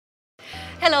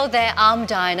Hello there, I'm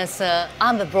Diana Sir.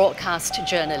 I'm a broadcast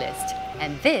journalist,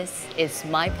 and this is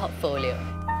my portfolio.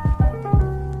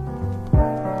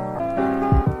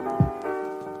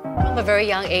 From a very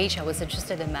young age, I was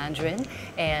interested in Mandarin,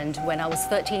 and when I was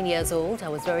 13 years old, I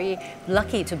was very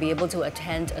lucky to be able to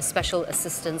attend a special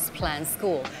assistance plan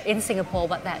school. In Singapore,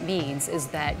 what that means is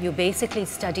that you basically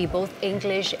study both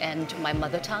English and my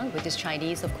mother tongue, which is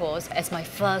Chinese, of course, as my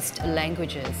first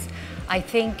languages. I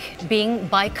think being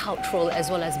bicultural as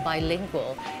well as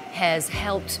bilingual has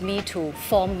helped me to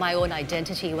form my own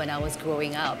identity when I was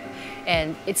growing up.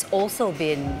 And it's also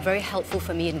been very helpful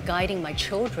for me in guiding my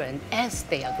children as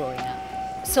they are growing up.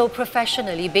 So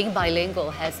professionally, being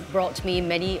bilingual has brought me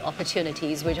many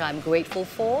opportunities, which I'm grateful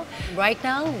for. Right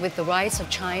now, with the rise of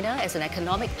China as an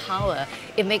economic power,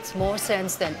 it makes more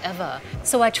sense than ever.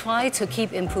 So I try to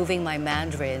keep improving my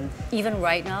Mandarin. Even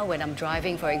right now, when I'm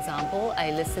driving, for example,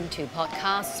 I listen to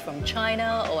podcasts from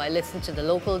China or I listen to the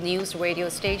local news radio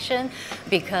station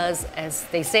because, as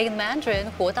they say in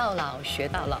Mandarin, 活到老，学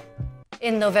到老.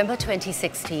 In November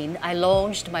 2016, I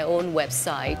launched my own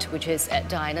website, which is at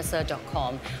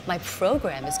dianasir.com. My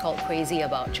program is called Crazy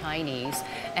About Chinese.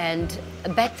 And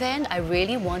back then, I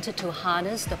really wanted to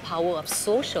harness the power of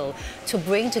social to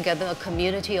bring together a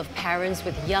community of parents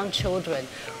with young children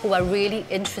who are really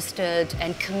interested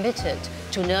and committed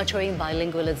to nurturing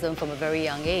bilingualism from a very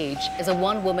young age. As a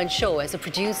one-woman show, as a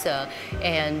producer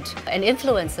and an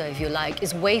influencer, if you like,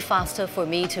 it's way faster for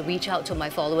me to reach out to my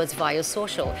followers via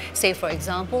social. Say, for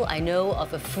example, I know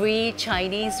of a free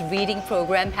Chinese reading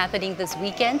program happening this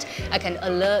weekend. I can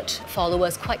alert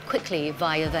followers quite quickly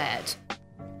via that.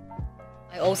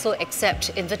 I also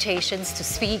accept invitations to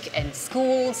speak in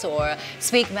schools or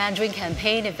speak Mandarin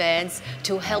campaign events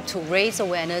to help to raise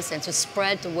awareness and to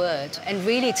spread the word. And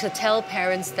really to tell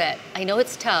parents that I know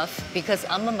it's tough because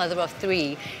I'm a mother of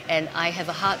 3 and I have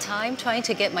a hard time trying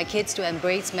to get my kids to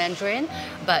embrace Mandarin,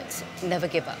 but never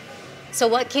give up. So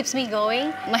what keeps me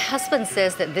going? My husband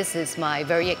says that this is my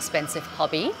very expensive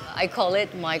hobby. I call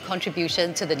it my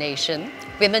contribution to the nation.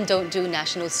 Women don't do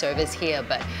national service here,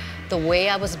 but the way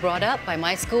I was brought up by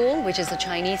my school, which is a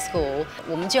Chinese school,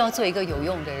 我们就要做一个有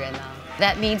用的人啊.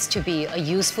 That means to be a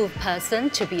useful person,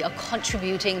 to be a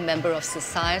contributing member of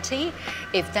society.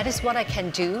 If that is what I can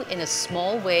do in a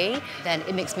small way, then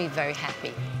it makes me very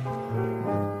happy.